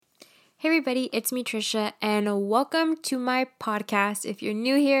Hey everybody, it's me Trisha and welcome to my podcast. If you're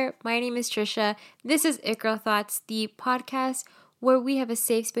new here, my name is Trisha. This is It Girl Thoughts, the podcast where we have a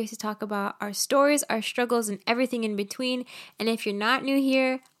safe space to talk about our stories, our struggles, and everything in between. And if you're not new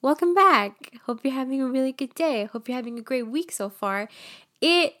here, welcome back. Hope you're having a really good day. Hope you're having a great week so far.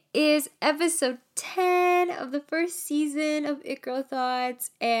 It is episode 10 of the first season of It Girl Thoughts,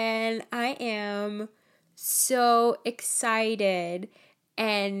 and I am so excited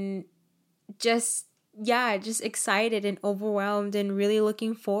and just excited and overwhelmed and really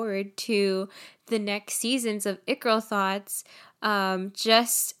looking forward to the next seasons of It Girl Thoughts.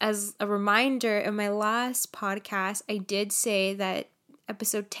 Just as a reminder, in my last podcast, I did say that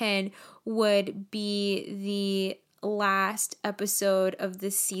episode 10 would be the last episode of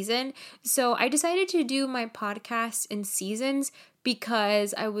this season. So I decided to do my podcast in seasons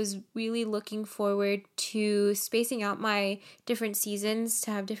because I was really looking forward to spacing out my different seasons to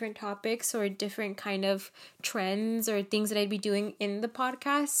have different topics or different kind of trends or things that I'd be doing in the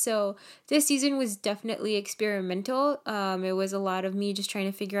podcast. So this season was definitely experimental. It was a lot of me just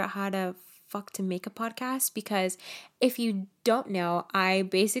trying to figure out how to make a podcast, because if you don't know, I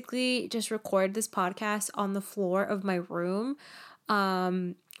basically just record this podcast on the floor of my room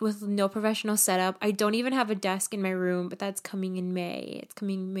with no professional setup. I don't even have a desk in my room, but that's coming in May. It's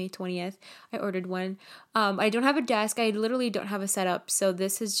coming May 20th. I ordered one. I don't have a desk. I literally don't have a setup. So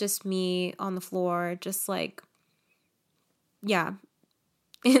this is just me on the floor, just like, yeah,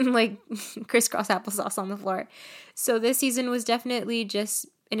 in like crisscross applesauce on the floor. So this season was definitely just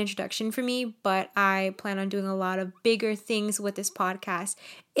an introduction for me, but I plan on doing a lot of bigger things with this podcast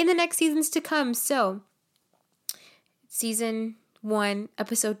in the next seasons to come. So season 1,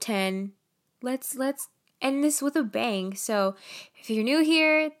 episode 10, let's end this with a bang. So if you're new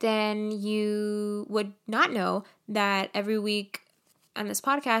here, then you would not know that every week on this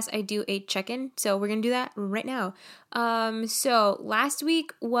podcast I do a check-in. So we're gonna do that right now. So last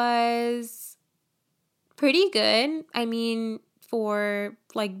week was pretty good. I mean, for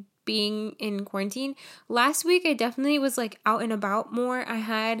like being in quarantine. Last week I definitely was like out and about more. I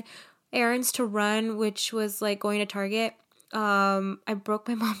had errands to run, which was like going to Target. I broke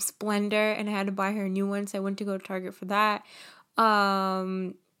my mom's blender and I had to buy her a new one, so I went to go to Target for that. We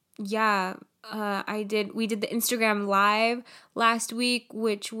did the Instagram live last week,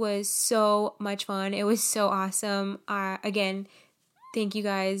 which was so much fun. It was so awesome. Again, thank you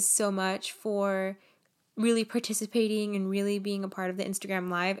guys so much for really participating and really being a part of the Instagram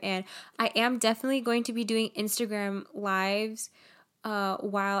live. And I am definitely going to be doing Instagram lives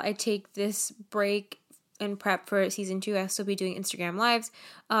while I take this break and prep for season 2. I'll still be doing Instagram lives.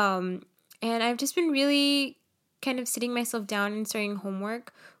 And I've just been really kind of sitting myself down and starting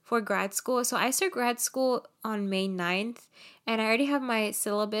homework for grad school. So I start grad school on May 9th, and I already have my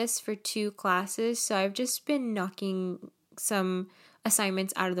syllabus for 2 classes. So I've just been knocking some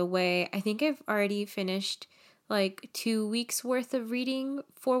assignments out of the way. I think I've already finished like 2 weeks worth of reading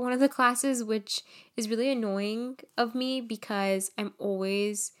for one of the classes, which is really annoying of me because I'm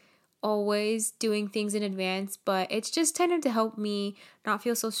always doing things in advance, but it's just kind of to help me not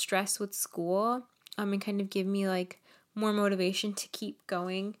feel so stressed with school, and kind of give me like more motivation to keep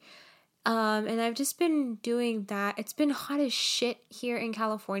going. And I've just been doing that. It's been hot as shit here in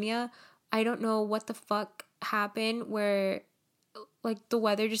California. I don't know what the fuck happened where like the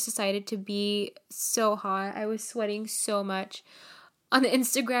weather just decided to be so hot. I was sweating so much on the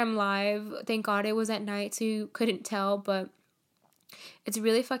Instagram live. Thank God it was at night so you couldn't tell, but it's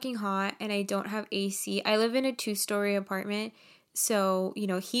really fucking hot and I don't have AC. I live in a 2-story apartment, so,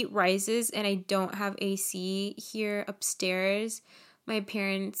 heat rises and I don't have AC here upstairs. My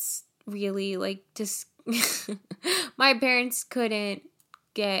parents really my parents couldn't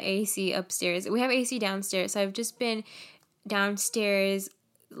get AC upstairs. We have AC downstairs, so I've just been downstairs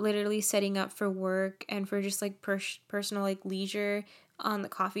literally setting up for work and for just like personal like leisure on the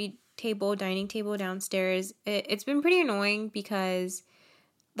dining table downstairs. It's been pretty annoying because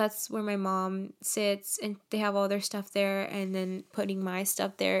that's where my mom sits and they have all their stuff there, and then putting my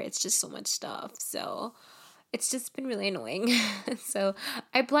stuff there, it's just so much stuff. So it's just been really annoying. So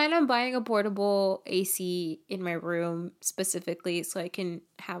I plan on buying a portable AC in my room specifically so I can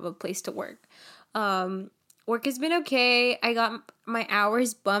have a place to work. Work has been okay. I got my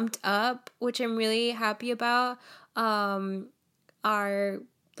hours bumped up, which I'm really happy about. The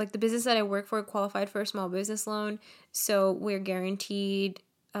business that I work for qualified for a small business loan, so we're guaranteed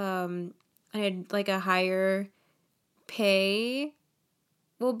I had like a higher pay.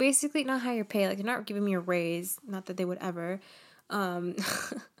 Well, basically not higher pay, like they're not giving me a raise, not that they would ever. I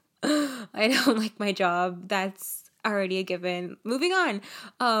don't like my job. That's already a given. Moving on.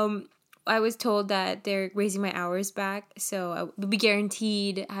 I was told that they're raising my hours back, so I would be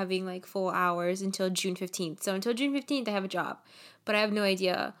guaranteed having like full hours until June 15th. So until June 15th, I have a job, but I have no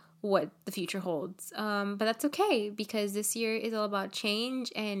idea what the future holds. But that's okay, because this year is all about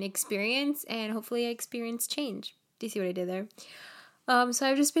change and experience, and hopefully I experience change. Do you see what I did there? So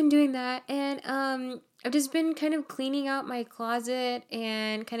I've just been doing that, and I've just been kind of cleaning out my closet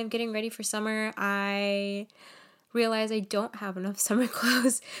and kind of getting ready for summer. I realize I don't have enough summer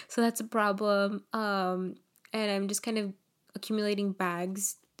clothes, so that's a problem. And I'm just kind of accumulating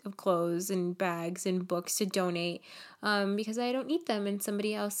bags of clothes and bags and books to donate, because I don't need them and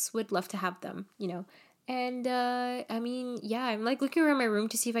somebody else would love to have them, you know. And I mean, yeah, I'm like looking around my room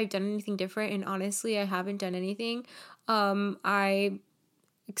to see if I've done anything different, and honestly, I haven't done anything. I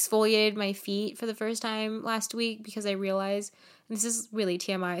exfoliated my feet for the first time last week because I realized, and this is really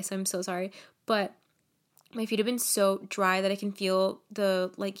TMI, so I'm so sorry, but my feet have been so dry that I can feel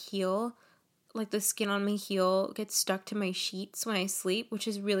the heel, like the skin on my heel gets stuck to my sheets when I sleep, which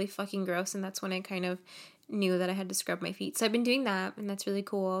is really fucking gross. And that's when I kind of knew that I had to scrub my feet. So I've been doing that, and that's really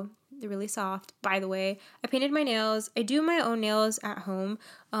cool. They're really soft, by the way. I painted my nails. I do my own nails at home.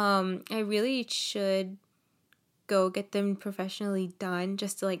 I really should go get them professionally done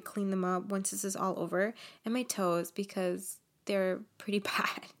just to like clean them up once this is all over. And my toes, because they're pretty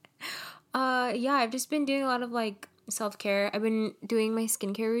bad. Yeah, I've just been doing a lot of like self-care. I've been doing my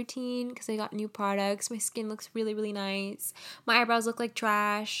skincare routine because I got new products. My skin looks really, really nice. My eyebrows look like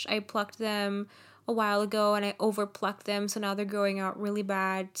trash. I plucked them a while ago and I over plucked them, so now they're growing out really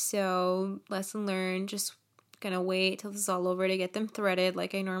bad. So lesson learned, just gonna wait till this is all over to get them threaded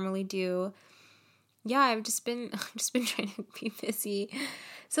like I normally do. Yeah, I've just been trying to be busy.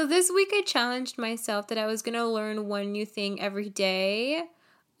 So this week I challenged myself that I was gonna learn one new thing every day.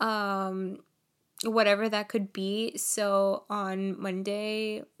 Whatever that could be. So on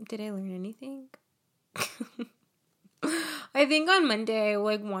Monday, did I learn anything? I think on Monday I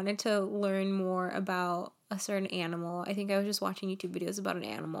like wanted to learn more about a certain animal. I think I was just watching YouTube videos about an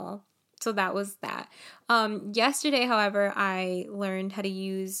animal. So that was that. Yesterday, however, I learned how to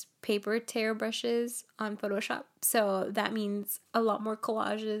use paper tear brushes on Photoshop. So that means a lot more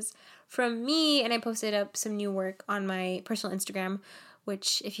collages from me, and I posted up some new work on my personal Instagram,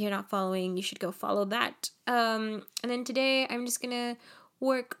 which if you're not following, you should go follow that. And then today I'm just gonna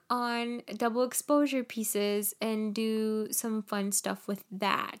work on double exposure pieces and do some fun stuff with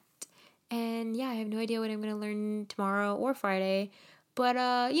that. And yeah, I have no idea what I'm gonna learn tomorrow or Friday, but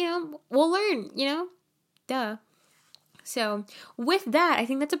we'll learn, duh. So with that, I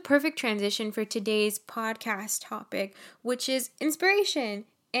think that's a perfect transition for today's podcast topic, which is inspiration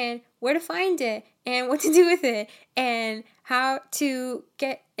and where to find it and what to do with it and how to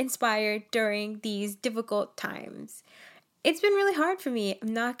get inspired during these difficult times. It's been really hard for me,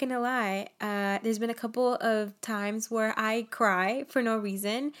 I'm not gonna lie. There's been a couple of times where I cry for no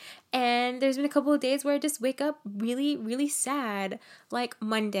reason, and there's been a couple of days where I just wake up really, really sad. Like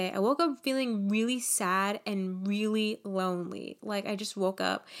Monday, I woke up feeling really sad and really lonely. Like I just woke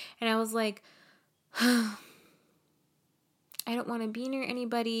up and I was like, I don't want to be near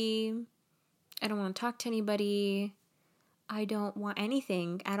anybody. I don't want to talk to anybody. I don't want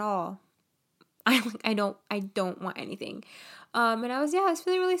anything at all. I don't want anything. And I was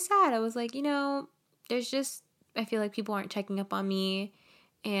feeling really sad. I was like, I feel like people aren't checking up on me,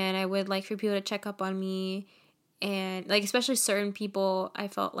 and I would like for people to check up on me, and like, especially certain people I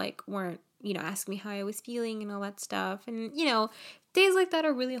felt like weren't, asking me how I was feeling and all that stuff. And, days like that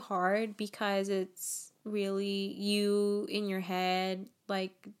are really hard because it's really you in your head,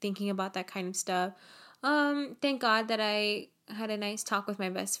 like thinking about that kind of stuff. Thank God that I had a nice talk with my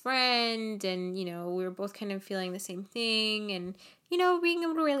best friend, and, we were both kind of feeling the same thing, and, being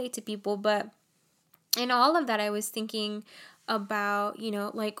able to relate to people. But in all of that, I was thinking about,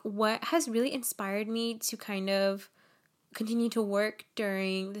 like what has really inspired me to kind of continue to work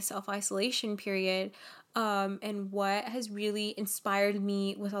during the self-isolation period, and what has really inspired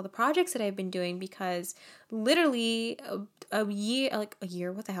me with all the projects that I've been doing, because literally a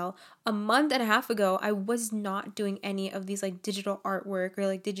month and a half ago, I was not doing any of these like digital artwork or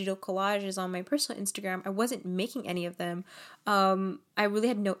like digital collages on my personal Instagram. I wasn't making any of them. I really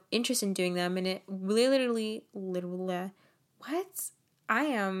had no interest in doing them, and it literally, what? I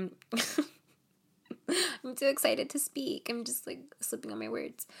am... I'm too excited to speak. I'm just like slipping on my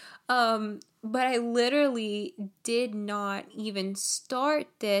words. But I literally did not even start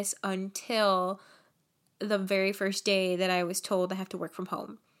this until the very first day that I was told I have to work from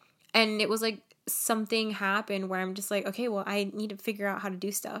home. And it was like something happened where I'm just like, okay, well, I need to figure out how to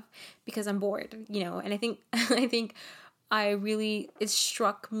do stuff because I'm bored, And I think it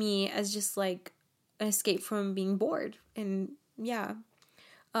struck me as just like an escape from being bored. And yeah.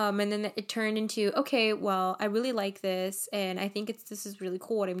 And then it turned into, okay, well, I really like this, and I think this is really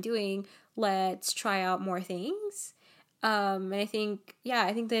cool what I'm doing. Let's try out more things. And I think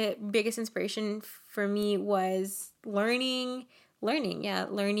the biggest inspiration for me was learning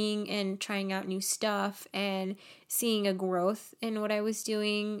and trying out new stuff and seeing a growth in what I was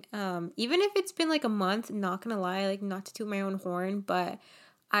doing. Even if it's been like a month, not gonna lie, like not to toot my own horn, but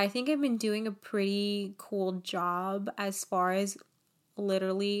I think I've been doing a pretty cool job as far as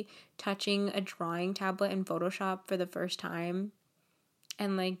literally touching a drawing tablet in Photoshop for the first time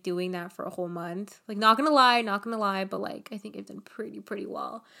and like doing that for a whole month. Like not gonna lie, but like I think I've done pretty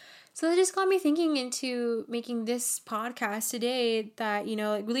well. So that just got me thinking into making this podcast today, that, you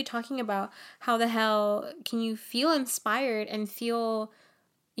know, like really talking about how the hell can you feel inspired and feel,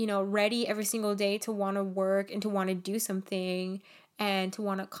 you know, ready every single day to want to work and to want to do something and to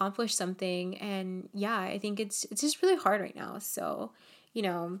want to accomplish something. And yeah, I think it's just really hard right now. So, you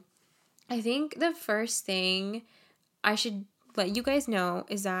know, I think the first thing I should let you guys know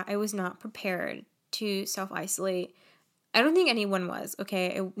is that I was not prepared to self-isolate. I don't think anyone was,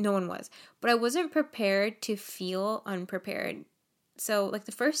 okay? No one was. But I wasn't prepared to feel unprepared. So, like,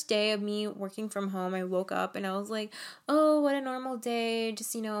 the first day of me working from home, I woke up and I was like, oh, what a normal day.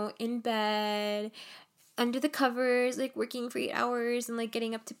 Just, you know, in bed, under the covers, like, working for 8 hours and, like,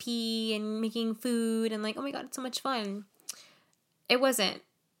 getting up to pee and making food and, like, oh my God, it's so much fun. It wasn't.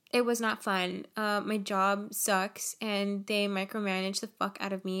 It was not fun. My job sucks and they micromanage the fuck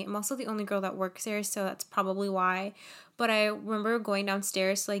out of me. I'm also the only girl that works there, so that's probably why. But I remember going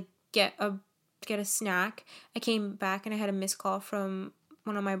downstairs to like get a snack. I came back and I had a missed call from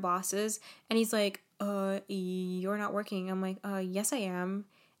one of my bosses, and he's like, you're not working." I'm like, yes I am.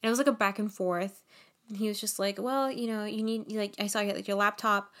 And it was like a back and forth. And he was just like, well, you know, you need, like, I saw like your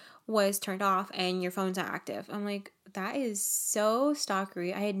laptop was turned off and your phone's not active. I'm like, that is so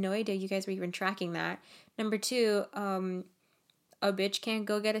stalkery. I had no idea you guys were even tracking that. Number two, a bitch can't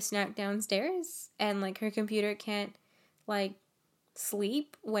go get a snack downstairs and like her computer can't like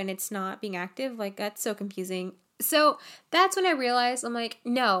sleep when it's not being active. Like, that's so confusing. So that's when I realized, I'm like,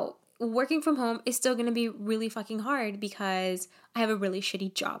 no, working from home is still going to be really fucking hard because I have a really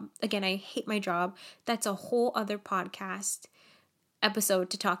shitty job. Again, I hate my job. That's a whole other podcast episode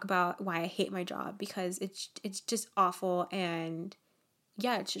to talk about why I hate my job, because it's just awful, and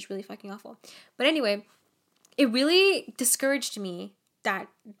yeah, it's just really fucking awful. But anyway, it really discouraged me that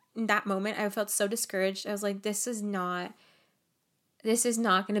in that moment. I felt so discouraged. I was like, this is not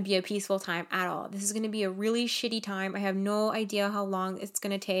going to be a peaceful time at all. This is going to be a really shitty time. I have no idea how long it's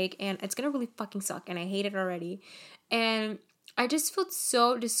going to take, and it's going to really fucking suck, and I hate it already. And I just felt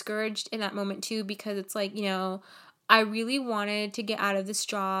so discouraged in that moment too, because it's like, you know, I really wanted to get out of this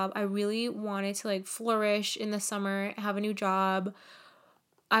job. I really wanted to like flourish in the summer, have a new job.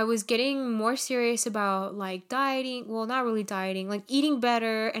 I was getting more serious about like dieting. Well, not really dieting, like eating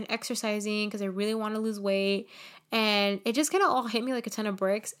better and exercising, because I really want to lose weight. And it just kind of all hit me like a ton of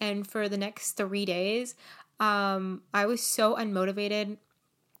bricks. And for the next 3 days, I was so unmotivated.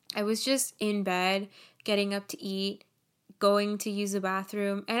 I was just in bed, getting up to eat, going to use the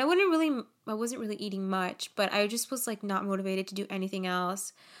bathroom, and I wasn't really eating much, but I just was like not motivated to do anything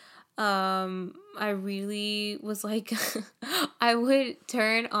else. I really was like, I would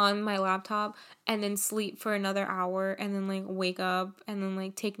turn on my laptop and then sleep for another hour and then like wake up and then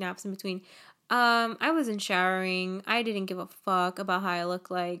like take naps in between. I wasn't showering. I didn't give a fuck about how I look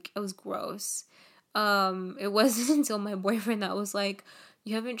like. It was gross. It wasn't until my boyfriend that was like,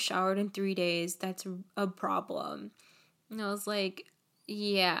 you haven't showered in 3 days. That's a problem. And I was like,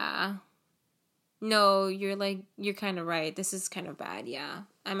 yeah. No, you're kind of right. This is kind of bad. Yeah,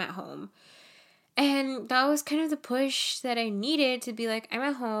 I'm at home. And that was kind of the push that I needed to be like, I'm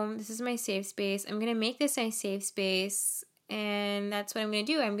at home. This is my safe space. I'm going to make this my safe space. And that's what I'm going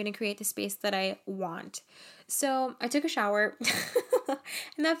to do. I'm going to create the space that I want. So I took a shower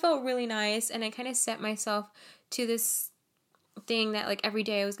and that felt really nice. And I kind of set myself to this thing that like every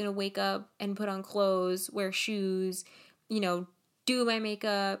day I was going to wake up and put on clothes, wear shoes, you know, do my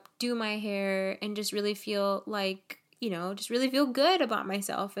makeup, do my hair, and just really feel like, you know, just really feel good about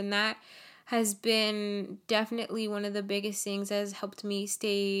myself. And that has been definitely one of the biggest things that has helped me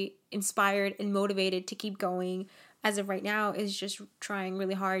stay inspired and motivated to keep going as of right now, is just trying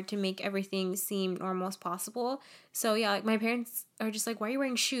really hard to make everything seem normal as possible. So yeah, like my parents are just like, why are you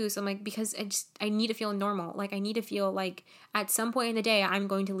wearing shoes? I'm like, because I need to feel normal. Like I need to feel like at some point in the day I'm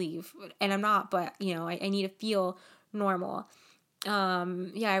going to leave, and I'm not, but you know, I need to feel normal.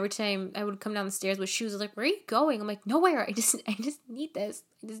 Yeah, every time I would come down the stairs with shoes, I was like, where are you going? I'm like, nowhere. I just need this.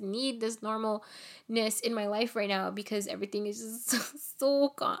 I just need this normalness in my life right now because everything is just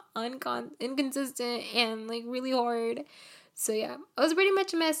so inconsistent and like really hard. So yeah, I was pretty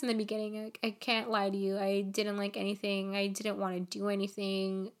much a mess in the beginning. I can't lie to you. I didn't like anything. I didn't want to do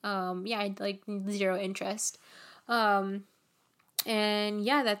anything. Yeah, I had like zero interest. And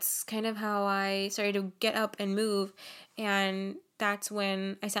yeah, that's kind of how I started to get up and move. And that's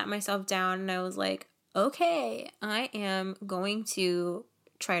when I sat myself down and I was like, okay, I am going to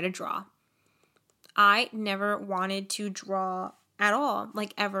try to draw. I never wanted to draw at all,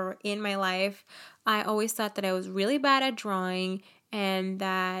 like ever in my life. I always thought that I was really bad at drawing and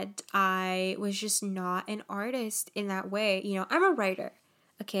that I was just not an artist in that way. You know, I'm a writer,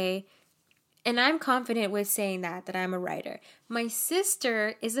 okay? And I'm confident with saying that I'm a writer. My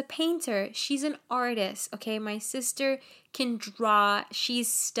sister is a painter. She's an artist, okay? My sister can draw.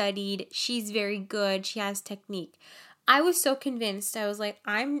 She's studied. She's very good. She has technique. I was so convinced. I was like,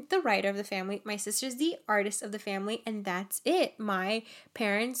 I'm the writer of the family. My sister's the artist of the family, and that's it. My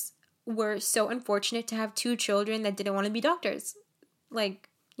parents were so unfortunate to have two children that didn't want to be doctors. Like,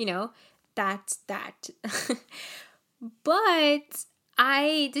 you know, that's that. But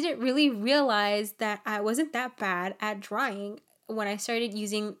I didn't really realize that I wasn't that bad at drawing when I started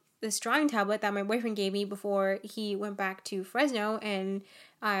using this drawing tablet that my boyfriend gave me before he went back to Fresno and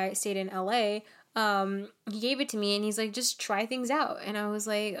I stayed in LA. He gave it to me and he's like, just try things out. And I was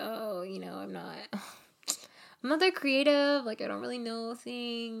like, oh, you know, I'm not that creative. Like, I don't really know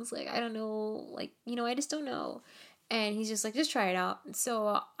things. Like, I don't know. Like, you know, I just don't know. And he's just like, just try it out.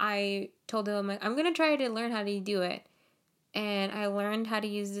 So I told him, like, I'm going to try to learn how to do it. And I learned how to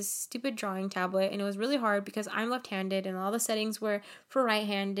use this stupid drawing tablet, and it was really hard because I'm left-handed and all the settings were for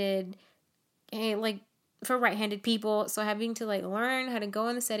right-handed, and like for right-handed people, so having to like learn how to go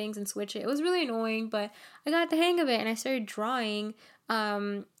in the settings and switch it was really annoying, but I got the hang of it and I started drawing.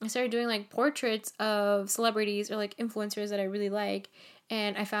 I started doing like portraits of celebrities or like influencers that I really like,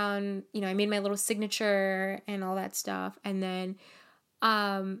 and I found, you know, I made my little signature and all that stuff, and then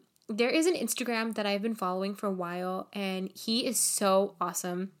there is an Instagram that I've been following for a while, and he is so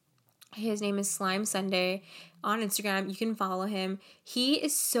awesome. His name is Slime Sunday on Instagram. You can follow him. He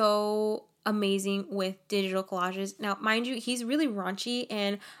is so amazing with digital collages. Now, mind you, he's really raunchy,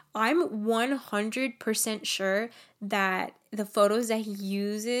 and I'm 100% sure that the photos that he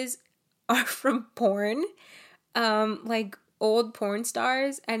uses are from porn. Like old porn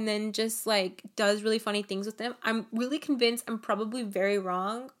stars, and then just like does really funny things with them. I'm really convinced. I'm probably very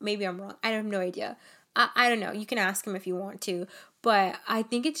wrong. Maybe I'm wrong. I have no idea. I don't know. You can ask him if you want to. But I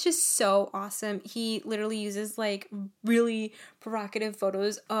think it's just so awesome. He literally uses like really provocative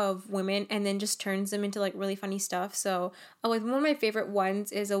photos of women and then just turns them into like really funny stuff. So like one of my favorite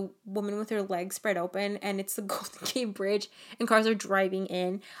ones is a woman with her legs spread open and it's the Golden Gate Bridge and cars are driving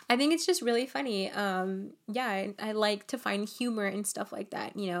in. I think it's just really funny. Yeah, I like to find humor and stuff like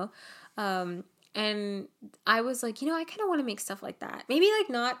that, you know. And I was like, you know, I kind of want to make stuff like that. Maybe like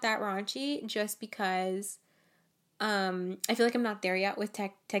not that raunchy just because I feel like I'm not there yet with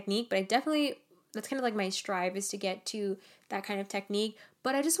technique, but I definitely, that's kind of like my strive is to get to that kind of technique.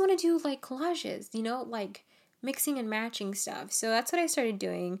 But I just want to do like collages, you know, like mixing and matching stuff. So that's what I started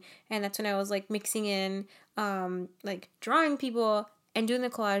doing. And that's when I was like mixing in, like drawing people and doing the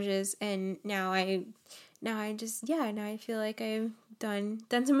collages. And now I just, yeah, now I feel like I've done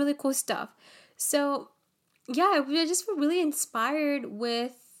some really cool stuff. So yeah, I just feel really inspired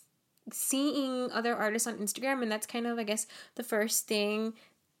with seeing other artists on Instagram, and that's kind of, I guess, the first thing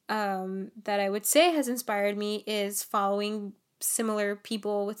that I would say has inspired me is following similar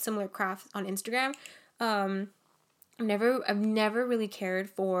people with similar crafts on Instagram. I've never really cared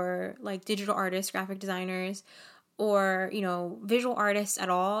for like digital artists, graphic designers, or, you know, visual artists at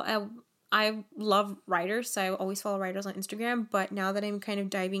all. I love writers, so I always follow writers on Instagram, but now that I'm kind of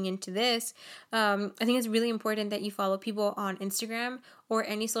diving into this, I think it's really important that you follow people on Instagram or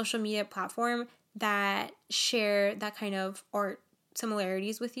any social media platform that share that kind of art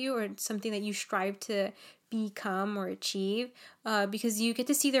similarities with you or something that you strive to become or achieve, because you get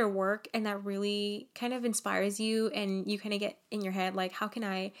to see their work and that really kind of inspires you and you kind of get in your head like, how can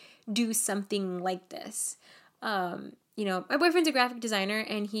I do something like this? You know, my boyfriend's a graphic designer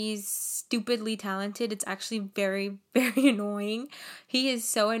and he's stupidly talented. It's actually very, very annoying. He is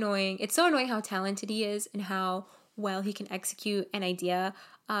so annoying. It's so annoying how talented he is and how well he can execute an idea.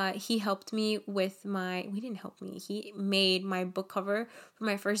 He helped me with we didn't help me. He made my book cover for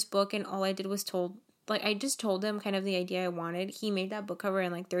my first book and all I did was I just told him kind of the idea I wanted. He made that book cover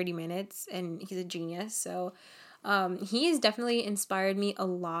in like 30 minutes and he's a genius. So He has definitely inspired me a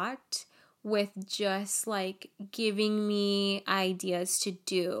lot with just like giving me ideas to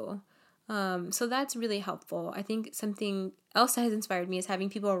do. So that's really helpful. I think something else that has inspired me is having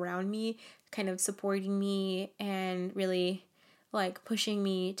people around me kind of supporting me and really like pushing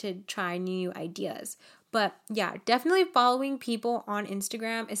me to try new ideas. But yeah, definitely following people on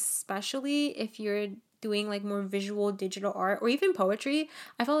Instagram, especially if you're doing like more visual digital art or even poetry.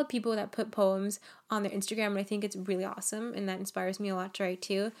 I follow people that put poems on their Instagram, and I think it's really awesome, and that inspires me a lot to write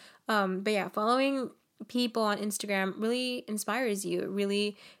too. But yeah, following people on Instagram really inspires you. It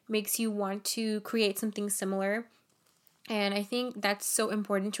really makes you want to create something similar. And I think that's so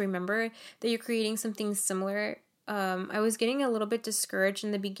important to remember that you're creating something similar. I was getting a little bit discouraged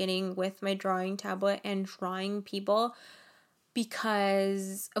in the beginning with my drawing tablet and drawing people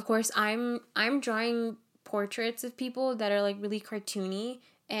because, of course, I'm drawing portraits of people that are like really cartoony,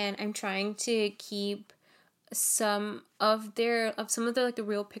 and I'm trying to keep some of their like the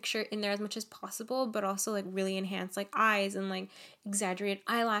real picture in there as much as possible, but also like really enhance like eyes and like exaggerated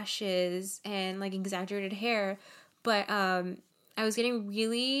eyelashes and like exaggerated hair. But I was getting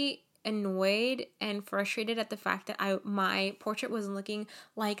really annoyed and frustrated at the fact that my portrait wasn't looking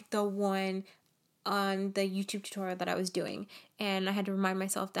like the one on the YouTube tutorial that I was doing. And I had to remind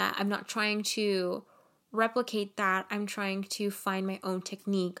myself that I'm not trying to replicate that. I'm trying to find my own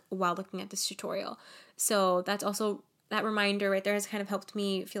technique while looking at this tutorial. So that's also, that reminder right there has kind of helped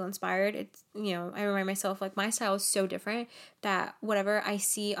me feel inspired. It's, I remind myself like my style is so different that whatever I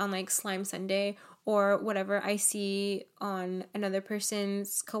see on like Slime Sunday or whatever I see on another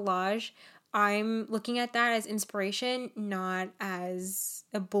person's collage, I'm looking at that as inspiration, not as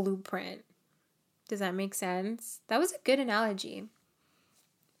a blueprint. Does that make sense? That was a good analogy.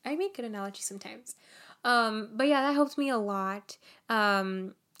 I make good analogies sometimes. But yeah, that helped me a lot.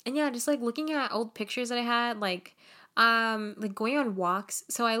 And yeah, just like looking at old pictures that I had, like going on walks.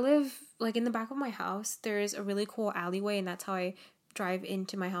 So I live like in the back of my house. There's a really cool alleyway, and that's how I drive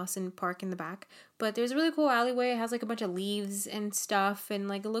into my house and park in the back. But there's a really cool alleyway. It has like a bunch of leaves and stuff, and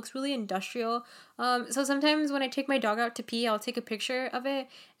like it looks really industrial. So sometimes when I take my dog out to pee, I'll take a picture of it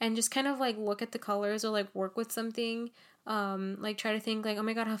and just kind of like look at the colors or like work with something. Like try to think like, oh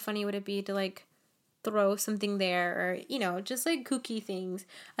my god, how funny would it be to like throw something there, or just like kooky things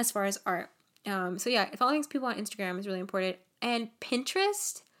as far as art. So yeah, following people on Instagram is really important. And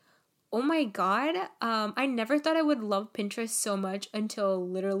Pinterest, oh my god, I never thought I would love Pinterest so much until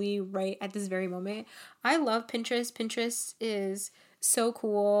literally right at this very moment. I love Pinterest. Pinterest is so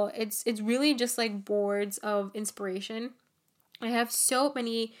cool. It's really just like boards of inspiration. I have so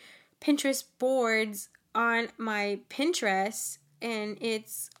many Pinterest boards on my Pinterest, and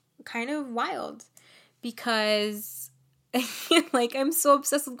it's kind of wild because like I'm so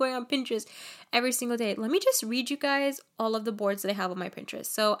obsessed with going on Pinterest every single day. Let me just read you guys all of the boards that I have on my Pinterest.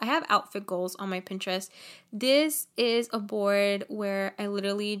 So I have outfit goals on my Pinterest. This is a board where I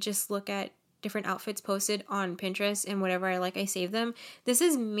literally just look at different outfits posted on Pinterest, and whatever I like, I save them. This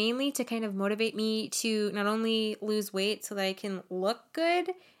is mainly to kind of motivate me to not only lose weight so that I can look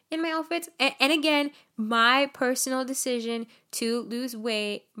good in my outfits, and again, my personal decision to lose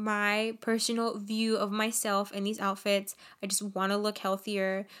weight, my personal view of myself in these outfits. I just want to look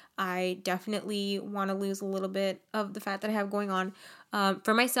healthier. I definitely want to lose a little bit of the fat that I have going on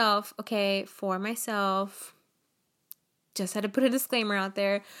for myself. Okay, for myself. Just had to put a disclaimer out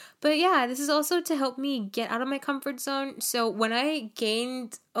there. But yeah, this is also to help me get out of my comfort zone. So when I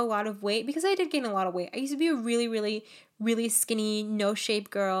gained a lot of weight, because I did gain a lot of weight, I used to be a really, really, really skinny, no shape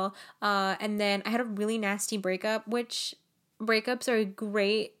girl. And then I had a really nasty breakup, which breakups are a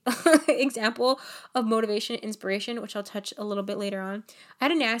great example of motivation and inspiration, which I'll touch a little bit later on. I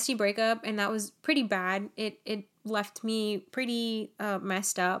had a nasty breakup, and that was pretty bad. It left me pretty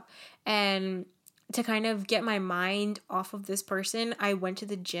messed up. And to kind of get my mind off of this person, I went to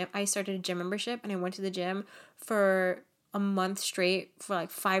the gym. I started a gym membership, and I went to the gym for a month straight for like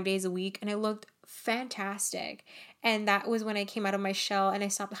 5 days a week, and I looked fantastic. And that was when I came out of my shell and I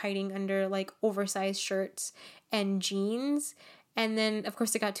stopped hiding under like oversized shirts and jeans. And then of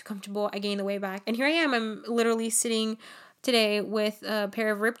course I got too comfortable. I gained the weight back. And here I am. I'm literally sitting today with a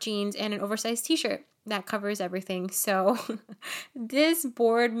pair of ripped jeans and an oversized t-shirt that covers everything. So this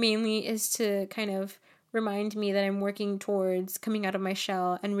board mainly is to kind of remind me that I'm working towards coming out of my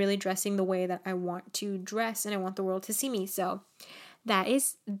shell and really dressing the way that I want to dress and I want the world to see me. So that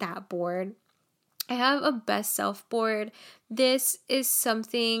is that board. I have a best self board. This is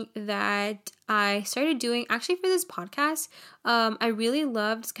something that I started doing actually for this podcast. I really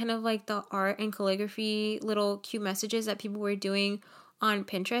loved kind of like the art and calligraphy little cute messages that people were doing on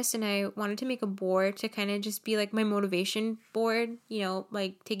Pinterest, and I wanted to make a board to kind of just be like my motivation board,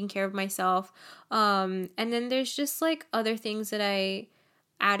 like taking care of myself. And then there's just like other things that I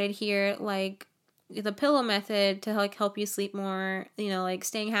added here, like the pillow method to like help you sleep more, like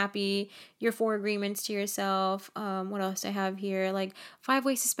staying happy, your 4 agreements to yourself. What else do I have here? Like 5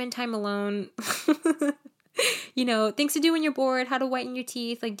 ways to spend time alone. Things to do when you're bored, how to whiten your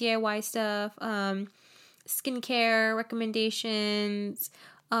teeth, like DIY stuff, skincare recommendations,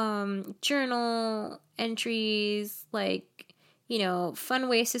 journal entries, like, fun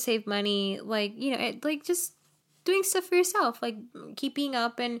ways to save money, like, like just doing stuff for yourself, like keeping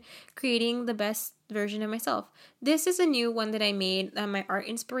up and creating the best version of myself. This is a new one that I made on my art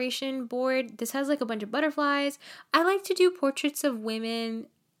inspiration board. This has like a bunch of butterflies. I like to do portraits of women.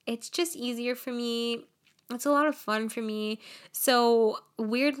 It's just easier for me. It's a lot of fun for me. So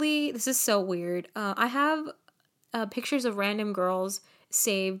weirdly, this is so weird. I have pictures of random girls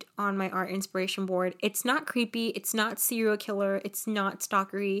saved on my art inspiration board. It's not creepy. It's not serial killer. It's not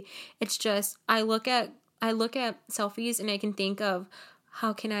stalkery. It's just I look at selfies and I can think of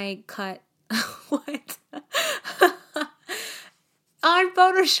how can I cut what on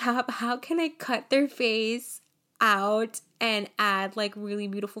Photoshop. How can I cut their face out and add like really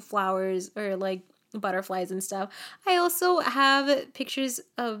beautiful flowers or like butterflies and stuff. I also have pictures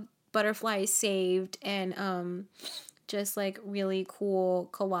of butterflies saved and just like really cool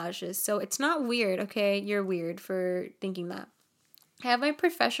collages. So it's not weird, okay? You're weird for thinking that. I have my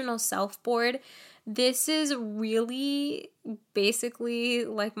professional self board. This is really basically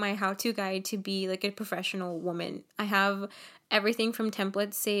like my how-to guide to be like a professional woman. I have everything from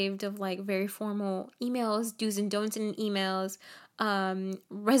templates saved of like very formal emails, do's and don'ts in emails,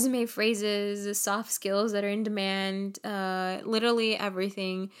 resume phrases, soft skills that are in demand, literally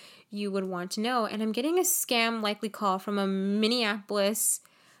everything you would want to know. And I'm getting a scam likely call from a Minneapolis.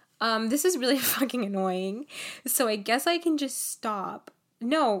 This is really fucking annoying. So I guess I can just stop.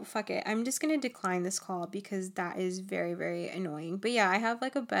 No, fuck it. I'm just going to decline this call because that is very, very annoying. But yeah, I have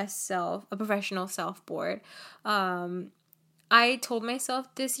like a professional self board. I told myself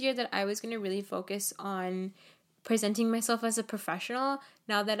this year that I was going to really focus on presenting myself as a professional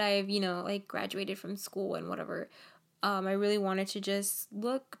now that I've, like graduated from school and whatever. I really wanted to just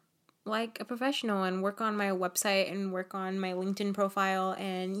look like a professional and work on my website and work on my LinkedIn profile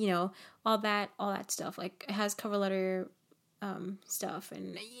and, all that stuff. Like it has cover letter stuff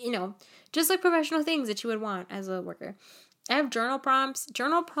and, just like professional things that you would want as a worker. I have journal prompts.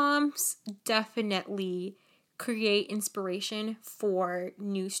 Journal prompts definitely create inspiration for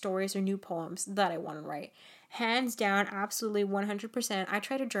new stories or new poems that I want to write. Hands down, absolutely 100%. I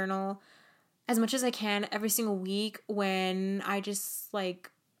try to journal as much as I can every single week when I just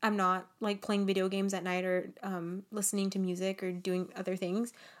like I'm not like playing video games at night or listening to music or doing other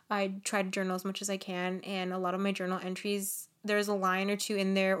things. I try to journal as much as I can, and a lot of my journal entries, there's a line or two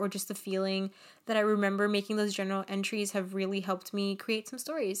in there or just the feeling that I remember making those journal entries have really helped me create some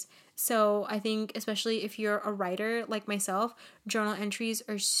stories. So I think especially if you're a writer like myself, journal entries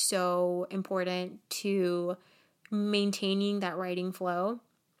are so important to maintaining that writing flow.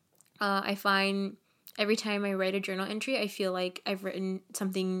 I find every time I write a journal entry, I feel like I've written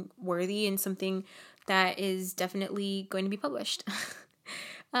something worthy and something that is definitely going to be published.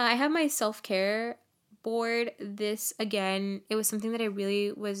 I have my self-care board. This, again, it was something that I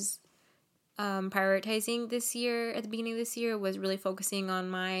really was prioritizing this year. At the beginning of this year, was really focusing on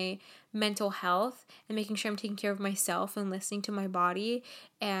my mental health and making sure I'm taking care of myself and listening to my body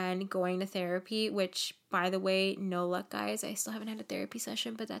and going to therapy, which, by the way, no luck, guys. I still haven't had a therapy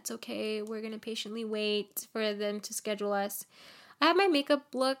session, but that's okay. We're going to patiently wait for them to schedule us. I have my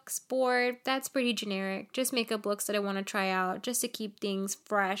makeup looks board. That's pretty generic. Just makeup looks that I want to try out just to keep things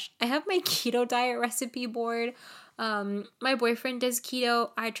fresh. I have my keto diet recipe board. My boyfriend does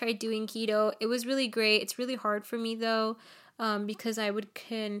keto. I tried doing keto. It was really great. It's really hard for me though, because I would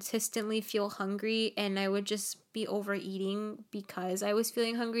consistently feel hungry and I would just be overeating because I was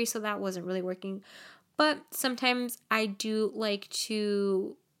feeling hungry. So that wasn't really working. But sometimes I do like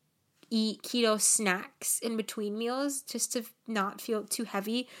to eat keto snacks in between meals just to not feel too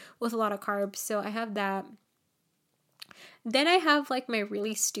heavy with a lot of carbs. So I have that. Then I have like my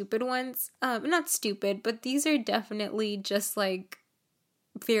really stupid ones. Not stupid, but these are definitely just like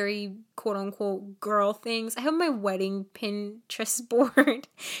very quote unquote girl things. I have my wedding Pinterest board.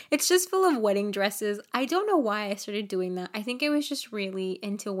 It's just full of wedding dresses. I don't know why I started doing that. I think I was just really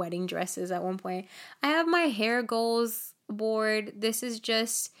into wedding dresses at one point. I have my hair goals board. This is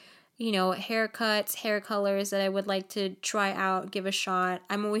just, haircuts, hair colors that I would like to try out, give a shot.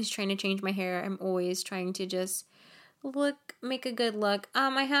 I'm always trying to change my hair. I'm always trying to just make a good look.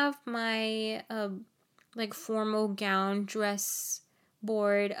 I have my like formal gown dress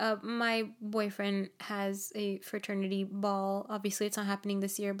board. My boyfriend has a fraternity ball. Obviously it's not happening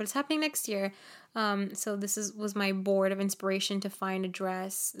this year, but it's happening next year. So this was my board of inspiration to find a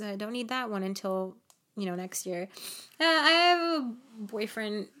dress. I don't need that one until, next year. I have a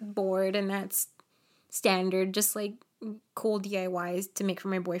boyfriend board, and that's standard, just like cool DIYs to make for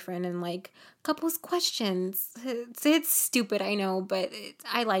my boyfriend and like couples questions. It's stupid, I know, but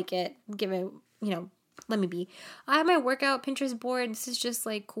I like it. Give it, let me be. I have my workout Pinterest board. This is just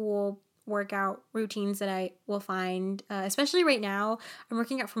like cool workout routines that I will find, especially right now. I'm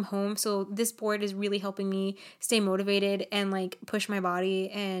working out from home, so this board is really helping me stay motivated and like push my body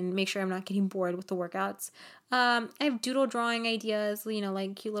and make sure I'm not getting bored with the workouts. I have doodle drawing ideas,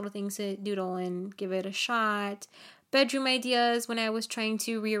 like cute little things to doodle and give it a shot. Bedroom ideas when I was trying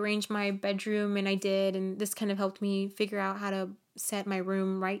to rearrange my bedroom, and I did, and this kind of helped me figure out how to set my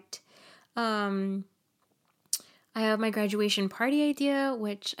room right. I have my graduation party idea,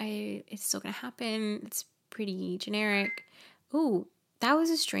 which it's still gonna happen. It's pretty generic. Ooh, that was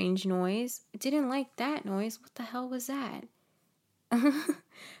a strange noise. I didn't like that noise. What the hell was that?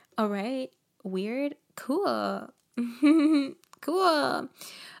 All right, weird. Cool. Cool.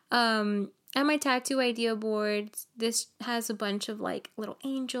 On my tattoo idea boards, this has a bunch of like little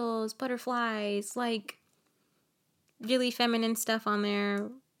angels, butterflies, like really feminine stuff on there.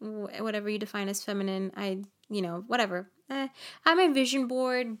 Whatever you define as feminine, whatever. I have my vision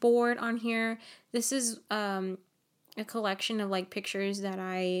board on here. This is a collection of like pictures that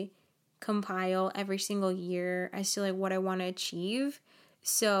I compile every single year as to like what I want to achieve.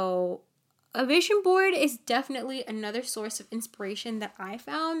 So a vision board is definitely another source of inspiration that I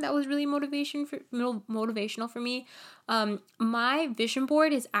found that was really motivational for me. My vision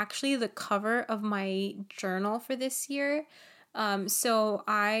board is actually the cover of my journal for this year. So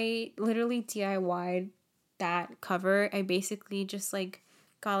I literally DIY'd that cover. I basically just like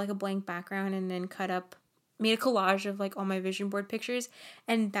got like a blank background and then made a collage of like all my vision board pictures,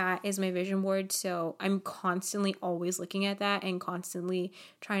 and that is my vision board. So I'm constantly always looking at that and constantly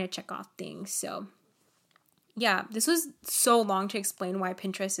trying to check off things. So yeah, this was so long to explain why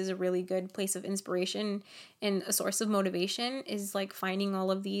Pinterest is a really good place of inspiration and a source of motivation, is like finding all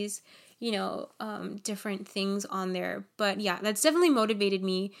of these, different things on there. But yeah, that's definitely motivated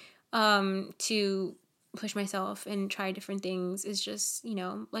me to push myself and try different things, is just,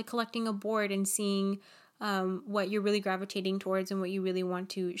 like collecting a board and seeing what you're really gravitating towards and what you really want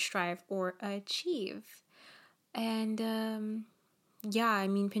to strive or achieve. And yeah, I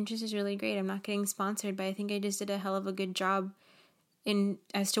mean, Pinterest is really great. I'm not getting sponsored, but I think I just did a hell of a good job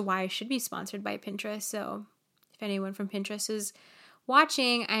as to why I should be sponsored by Pinterest. So if anyone from Pinterest is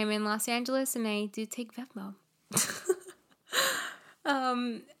watching, I'm in Los Angeles and I do take Venmo.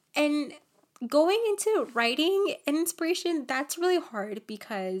 And going into writing and inspiration, that's really hard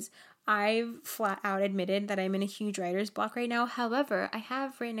because I've flat out admitted that I'm in a huge writer's block right now. However, I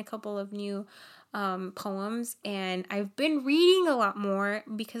have written a couple of new poems, and I've been reading a lot more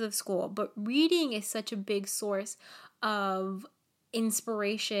because of school. But reading is such a big source of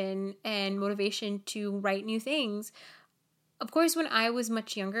inspiration and motivation to write new things. Of course, when I was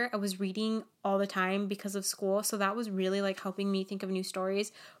much younger, I was reading all the time because of school. So that was really like helping me think of new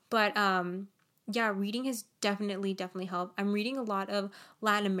stories. But yeah, reading has definitely helped. I'm reading a lot of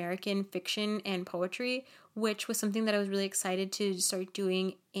Latin American fiction and poetry, which was something that I was really excited to start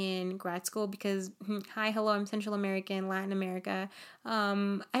doing in grad school because, hello, I'm Central American, Latin America.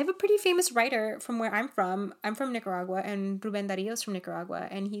 I have a pretty famous writer from where I'm from. I'm from Nicaragua, and Rubén Darío is from Nicaragua,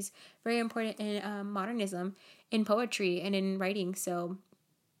 and he's very important in modernism, in poetry, and in writing. So,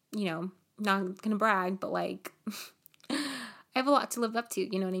 not gonna brag, but like, I have a lot to live up to,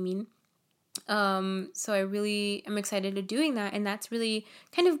 you know what I mean? So I really am excited to doing that, and that's really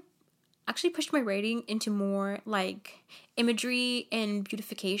kind of actually pushed my writing into more like imagery and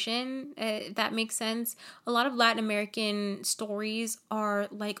beautification. That makes sense. A lot of Latin American stories are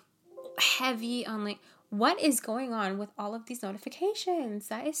like heavy on like, what is going on with all of these notifications?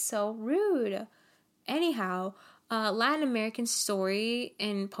 That is so rude. Anyhow, Latin American story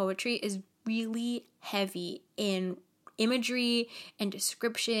and poetry is really heavy in imagery and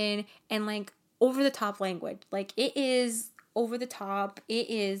description and like over the top language. Like, it is over the top, it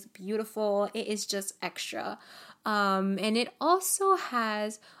is beautiful, it is just extra. And it also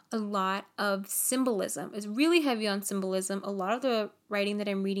has a lot of symbolism. It's really heavy on symbolism. A lot of the writing that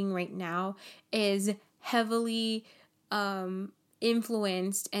I'm reading right now is heavily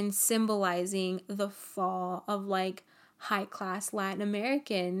influenced and symbolizing the fall of like high class Latin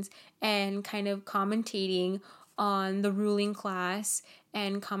Americans and kind of commentating on the ruling class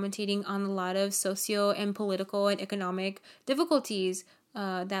and commentating on a lot of socio and political and economic difficulties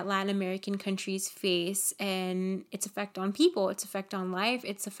that Latin American countries face, and its effect on people, its effect on life,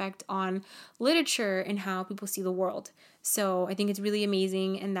 its effect on literature and how people see the world. So I think it's really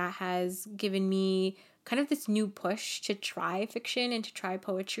amazing, and that has given me kind of this new push to try fiction and to try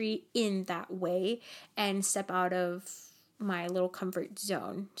poetry in that way and step out of my little comfort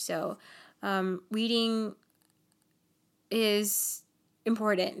zone. So reading is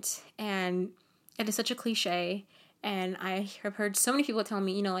important, and it is such a cliche. And I have heard so many people tell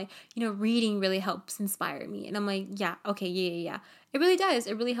me, reading really helps inspire me. And I'm like, yeah, okay, yeah. It really does.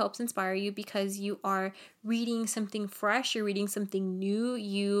 It really helps inspire you because you are reading something fresh. You're reading something new.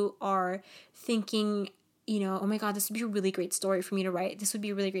 You are thinking, oh my God, this would be a really great story for me to write. This would be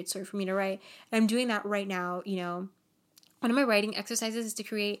a really great story for me to write. And I'm doing that right now. One of my writing exercises is to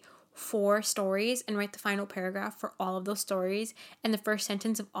create 4 stories and write the final paragraph for all of those stories and the first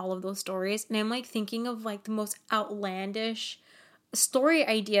sentence of all of those stories. And I'm like thinking of like the most outlandish story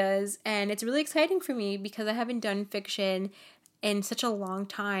ideas, and it's really exciting for me because I haven't done fiction in such a long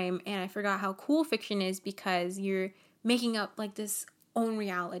time, and I forgot how cool fiction is because you're making up like this own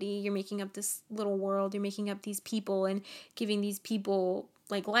reality. You're making up this little world. You're making up these people and giving these people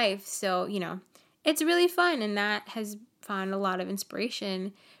like life. So, it's really fun, and that has found a lot of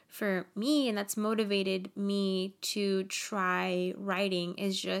inspiration for me, and that's motivated me to try writing,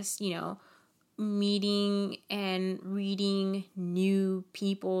 is just, meeting and reading new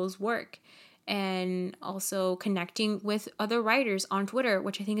people's work and also connecting with other writers on Twitter,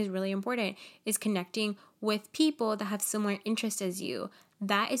 which I think is really important, is connecting with people that have similar interests as you.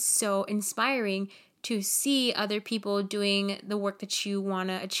 That is so inspiring to see other people doing the work that you want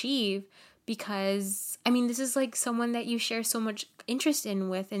to achieve, because this is like someone that you share so much interest in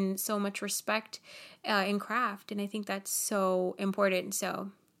with and so much respect in craft, and I think that's so important. So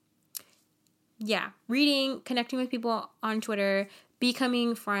yeah, reading, connecting with people on Twitter,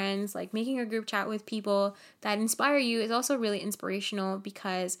 becoming friends, like making a group chat with people that inspire you is also really inspirational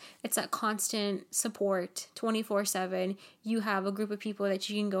because it's that constant support 24/7. You have a group of people that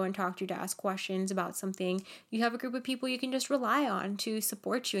you can go and talk to ask questions about something. You have a group of people you can just rely on to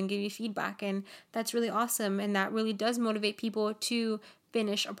support you and give you feedback, and that's really awesome, and that really does motivate people to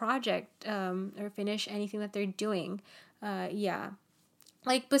finish a project or finish anything that they're doing.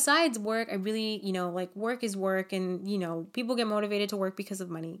 Like, besides work, I really, work is work, and, people get motivated to work because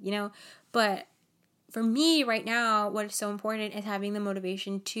of money, but for me right now, what is so important is having the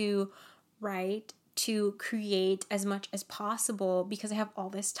motivation to write, to create as much as possible because I have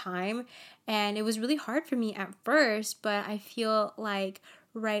all this time, and it was really hard for me at first, but I feel like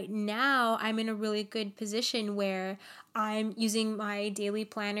right now I'm in a really good position where I'm using my daily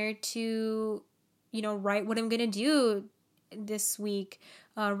planner to, write what I'm going to do this week,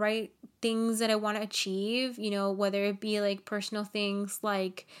 write things that I want to achieve, whether it be like personal things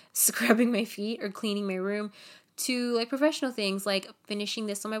like scrubbing my feet or cleaning my room, to like professional things like finishing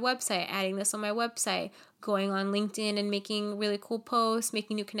this on my website, adding this on my website, going on LinkedIn and making really cool posts,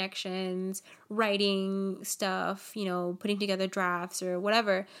 making new connections, writing stuff, putting together drafts or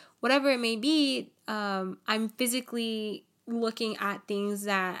whatever it may be. I'm physically looking at things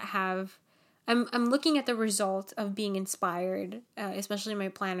that have I'm looking at the result of being inspired, especially in my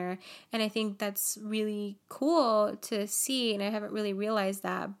planner, and I think that's really cool to see, and I haven't really realized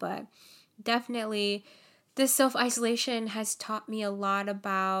that, but definitely this self-isolation has taught me a lot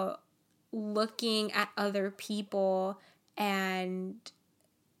about looking at other people and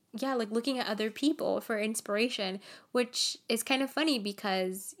looking at other people for inspiration, which is kind of funny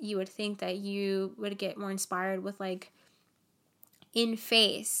because you would think that you would get more inspired with like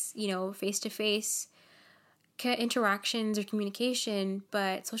face-to-face interactions or communication,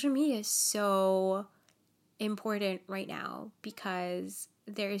 but social media is so important right now because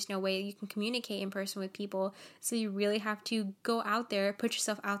there is no way you can communicate in person with people, so you really have to go out there, put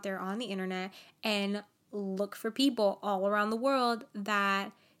yourself out there on the internet, and look for people all around the world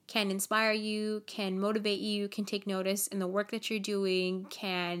that can inspire you, can motivate you, can take notice in the work that you're doing,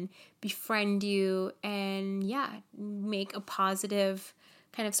 can befriend you, and make a positive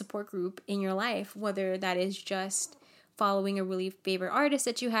kind of support group in your life, whether that is just following a really favorite artist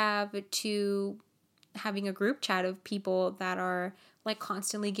that you have to having a group chat of people that are like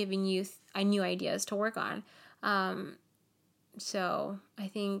constantly giving you new ideas to work on. So I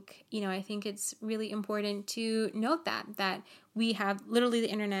think it's really important to note that we have literally the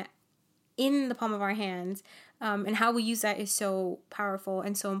internet in the palm of our hands, and how we use that is so powerful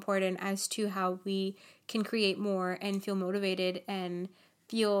and so important as to how we can create more and feel motivated and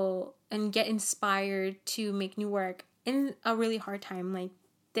feel and get inspired to make new work in a really hard time like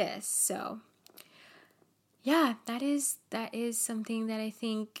this. So yeah, that is something that I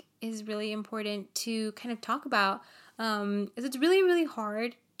think is really important to kind of talk about. It's really, really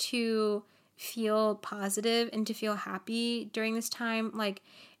hard to feel positive and to feel happy during this time. Like,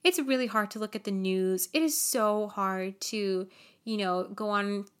 it's really hard to look at the news. It is so hard to, go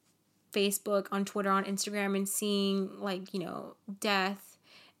on Facebook, on Twitter, on Instagram, and seeing death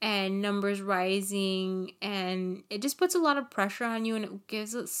and numbers rising, and it just puts a lot of pressure on you, and it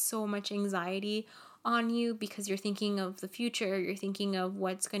gives us so much anxiety on you because you're thinking of the future, you're thinking of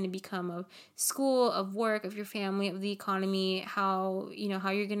what's going to become of school, of work, of your family, of the economy, how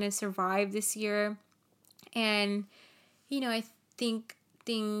you're going to survive this year. And I think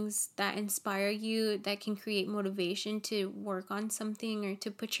things that inspire you, that can create motivation to work on something or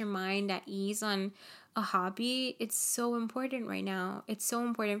to put your mind at ease on a hobby, it's so important right now. It's so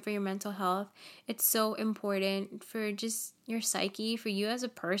important for your mental health. It's so important for just your psyche, for you as a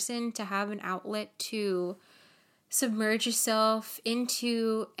person to have an outlet to submerge yourself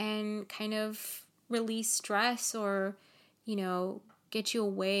into and kind of release stress, or get you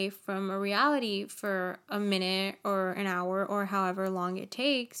away from a reality for a minute or an hour or however long it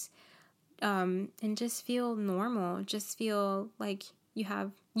takes, and just feel normal, just feel like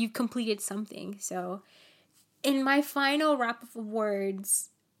you've completed something. So in my final wrap of words,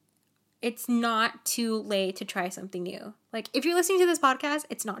 it's not too late to try something new. Like, if you're listening to this podcast,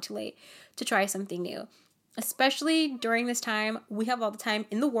 it's not too late to try something new. Especially during this time, we have all the time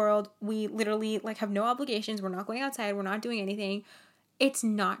in the world. We literally have no obligations. We're not going outside. We're not doing anything. It's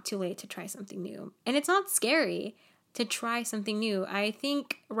not too late to try something new. And it's not scary to try something new. I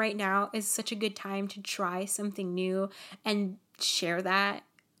think right now is such a good time to try something new and share that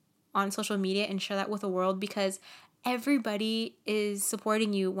on social media and share that with the world, because everybody is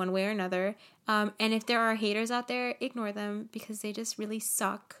supporting you one way or another. And if there are haters out there, ignore them because they just really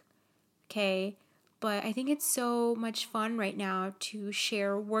suck. Okay? But I think it's so much fun right now to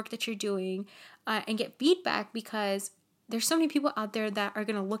share work that you're doing and get feedback, because there's so many people out there that are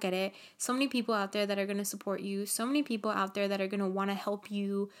going to look at it. So many people out there that are going to support you. So many people out there that are going to want to help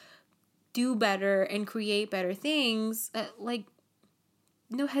you do better and create better things.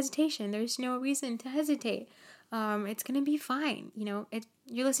 No hesitation. There's no reason to hesitate. It's going to be fine.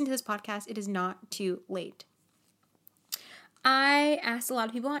 You're listening to this podcast. It is not too late. I asked a lot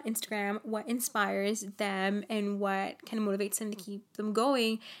of people on Instagram what inspires them and what kind of motivates them to keep them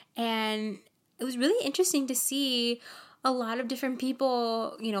going. And it was really interesting to see a lot of different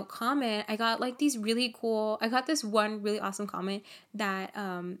people, comment. I got I got this one really awesome comment that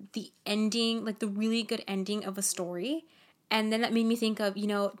the ending, the really good ending of a story. And then that made me think of,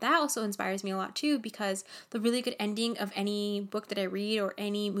 that also inspires me a lot too, because the really good ending of any book that I read or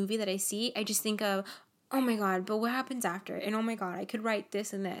any movie that I see, I just think of, oh my God, but what happens after? And oh my God, I could write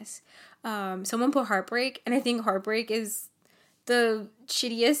this and this. Someone put heartbreak, and I think heartbreak is the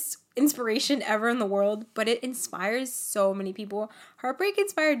shittiest inspiration ever in the world, but it inspires so many people. Heartbreak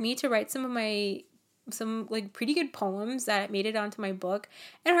inspired me to write some pretty good poems that made it onto my book,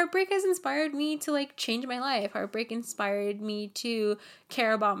 and heartbreak has inspired me to change my life. Heartbreak inspired me to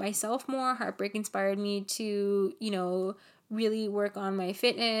care about myself more. Heartbreak inspired me to really work on my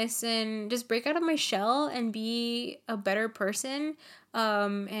fitness and just break out of my shell and be a better person,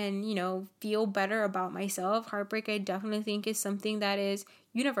 and feel better about myself. Heartbreak, I definitely think, is something that is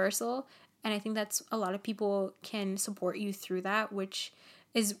universal, and I think that's a lot of people can support you through that, which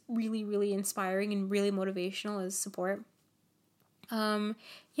is really, really inspiring and really motivational as support. A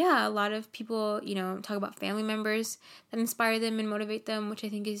lot of people, talk about family members that inspire them and motivate them, which I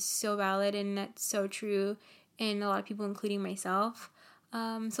think is so valid, and that's so true in a lot of people, including myself.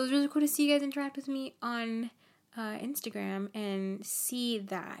 So it was really cool to see you guys interact with me on Instagram and see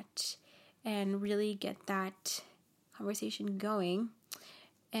that and really get that conversation going.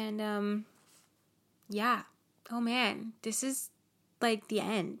 And oh man, this is the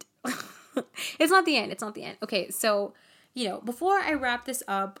end. It's not the end. Okay, so before I wrap this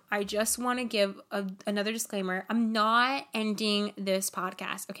up, I just want to give another disclaimer. I'm not ending this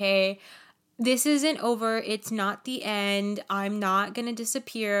podcast, okay? This isn't over. It's not the end. I'm not gonna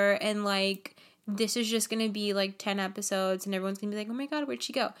disappear and this is just gonna be 10 episodes and everyone's gonna be like, oh my God, where'd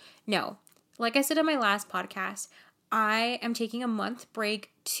she go? No. Like I said in my last podcast, I am taking a month break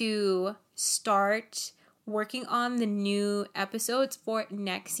to start working on the new episodes for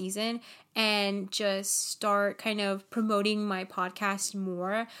next season and just start kind of promoting my podcast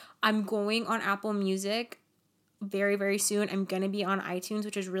more. I'm going on Apple Music very, very soon I'm going to be on iTunes,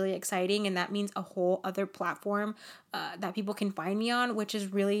 which is really exciting. And that means a whole other platform that people can find me on, which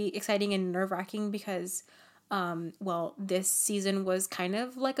is really exciting and nerve-wracking because, well, this season was kind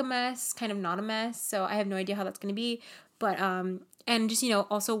of like a mess, kind of not a mess. So I have no idea how that's going to be. But, and just,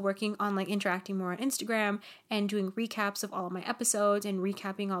 also working on like interacting more on Instagram and doing recaps of all of my episodes and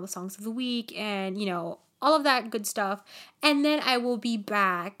recapping all the songs of the week and, all of that good stuff. And then I will be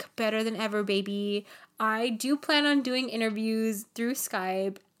back better than ever, baby. I do plan on doing interviews through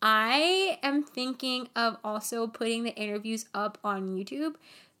Skype. I am thinking of also putting the interviews up on YouTube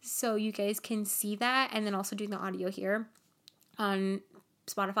so you guys can see that, and then also doing the audio here on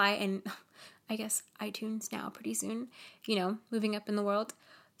Spotify and I guess iTunes now pretty soon, moving up in the world.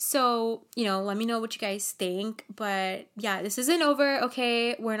 So, let me know what you guys think. But yeah, this isn't over,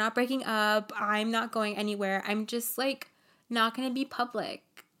 okay? We're not breaking up. I'm not going anywhere. I'm just like not going to be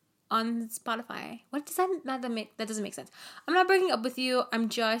public on Spotify. What does that doesn't make sense. I'm not breaking up with you. I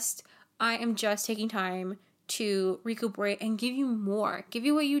am just taking time to recuperate and give you more. Give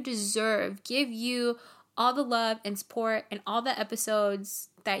you what you deserve. Give you all the love and support and all the episodes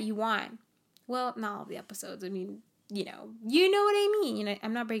that you want. Well, not all the episodes. I mean, you know what I mean.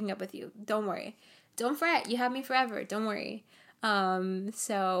 I'm not breaking up with you. Don't worry. Don't fret. You have me forever. Don't worry.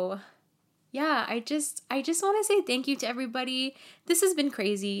 So yeah, I just want to say thank you to everybody. This has been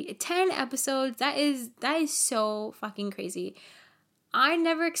crazy. 10 episodes. That is so fucking crazy. I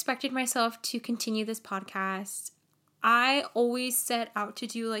never expected myself to continue this podcast. I always set out to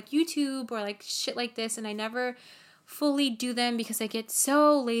do like YouTube or like shit like this, and I never fully do them because I get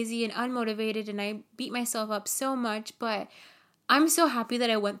so lazy and unmotivated and I beat myself up so much. But I'm so happy that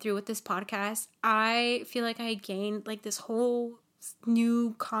I went through with this podcast. I feel like I gained like this whole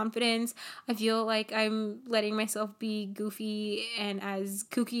new confidence. I feel like I'm letting myself be goofy and as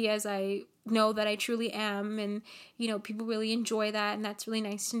kooky as I know that I truly am, and people really enjoy that, and that's really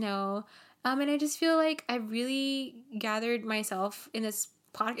nice to know. And I just feel like I really gathered myself in this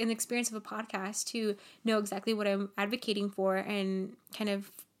in the experience of a podcast to know exactly what I'm advocating for, and kind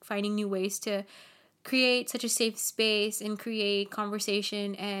of finding new ways to create such a safe space and create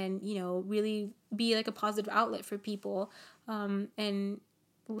conversation and really be like a positive outlet for people, and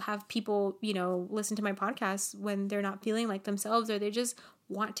have people listen to my podcast when they're not feeling like themselves or they just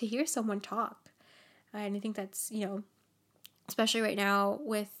want to hear someone talk. And I think that's especially right now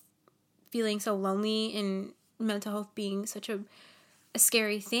with feeling so lonely and mental health being such a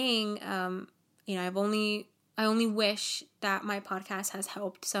scary thing. I only wish that my podcast has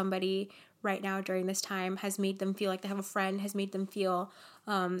helped somebody right now during this time, has made them feel like they have a friend, has made them feel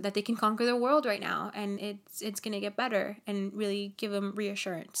that they can conquer the world right now, and it's gonna get better, and really give them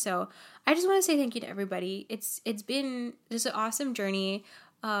reassurance. So I just want to say thank you to everybody. It's been just an awesome journey.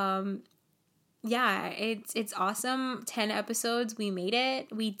 Yeah, it's awesome. 10 episodes, we made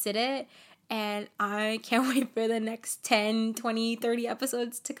it, we did it. And I can't wait for the next 10, 20, 30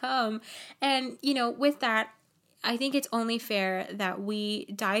 episodes to come. And, with that, I think it's only fair that we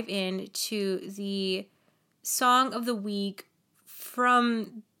dive into the song of the week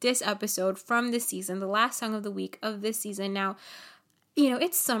from this episode, from this season, the last song of the week of this season. Now,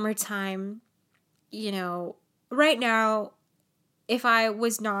 it's summertime. Right now, if I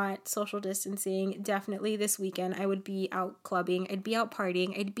was not social distancing, definitely this weekend I would be out clubbing, I'd be out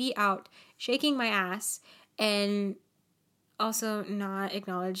partying, I'd be out shaking my ass, and also not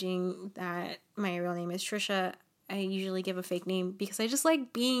acknowledging that my real name is Trisha. I usually give a fake name because I just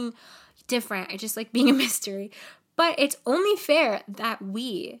like being different. I just like being a mystery. But it's only fair that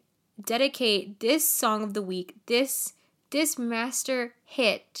we dedicate this song of the week, this master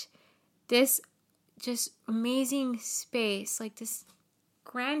hit, this just amazing space, like this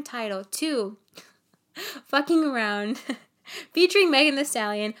grand title, to Fucking Around, featuring Megan Thee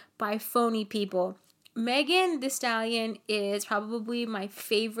Stallion by Phony People. Megan Thee Stallion is probably my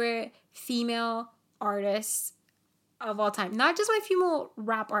favorite female artist of all time. Not just my female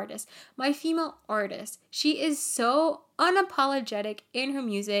rap artist, my female artist. She is so unapologetic in her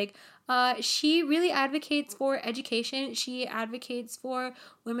music. She really advocates for education. She advocates for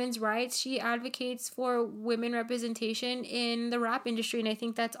women's rights. She advocates for women representation in the rap industry, and I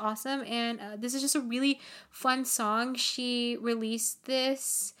think that's awesome. And this is just a really fun song. She released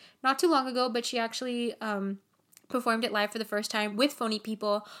this not too long ago, but she actually performed it live for the first time with Phony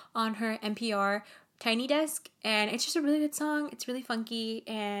People on her NPR Tiny Desk, and it's just a really good song. It's really funky,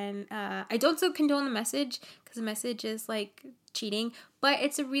 and I don't so condone the message, because the message is like cheating, but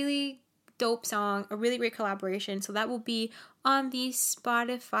it's a really dope song, a really great collaboration. So that will be on the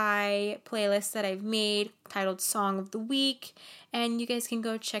Spotify playlist that I've made titled Song of the Week, and you guys can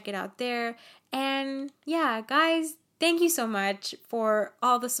go check it out there. And yeah, guys, thank you so much for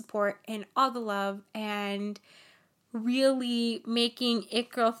all the support and all the love and really making It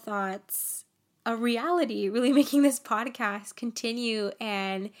Girl Thoughts a reality, really making this podcast continue.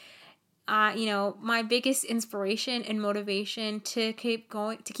 And my biggest inspiration and motivation to keep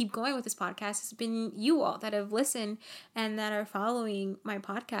going with this podcast has been you all that have listened and that are following my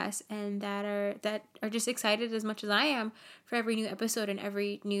podcast and that are just excited as much as I am for every new episode and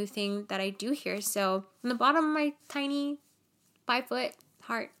every new thing that I do here. So from the bottom of my tiny 5-foot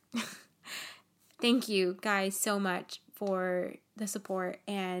heart, thank you guys so much for the support,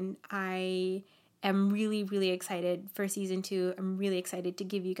 and I am really, really excited for season 2. I'm really excited to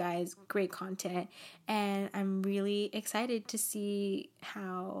give you guys great content, and I'm really excited to see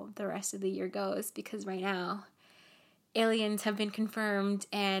how the rest of the year goes, because right now aliens have been confirmed,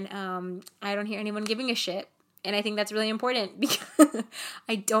 and I don't hear anyone giving a shit. And I think that's really important, because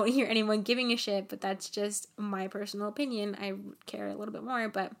I don't hear anyone giving a shit, but that's just my personal opinion. I care a little bit more,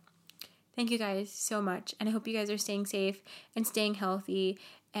 but thank you guys so much. And I hope you guys are staying safe and staying healthy.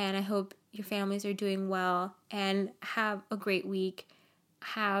 And I hope your families are doing well, and have a great week.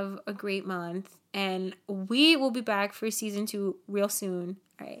 Have a great month. And we will be back for season 2 real soon.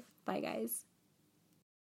 All right. Bye, guys.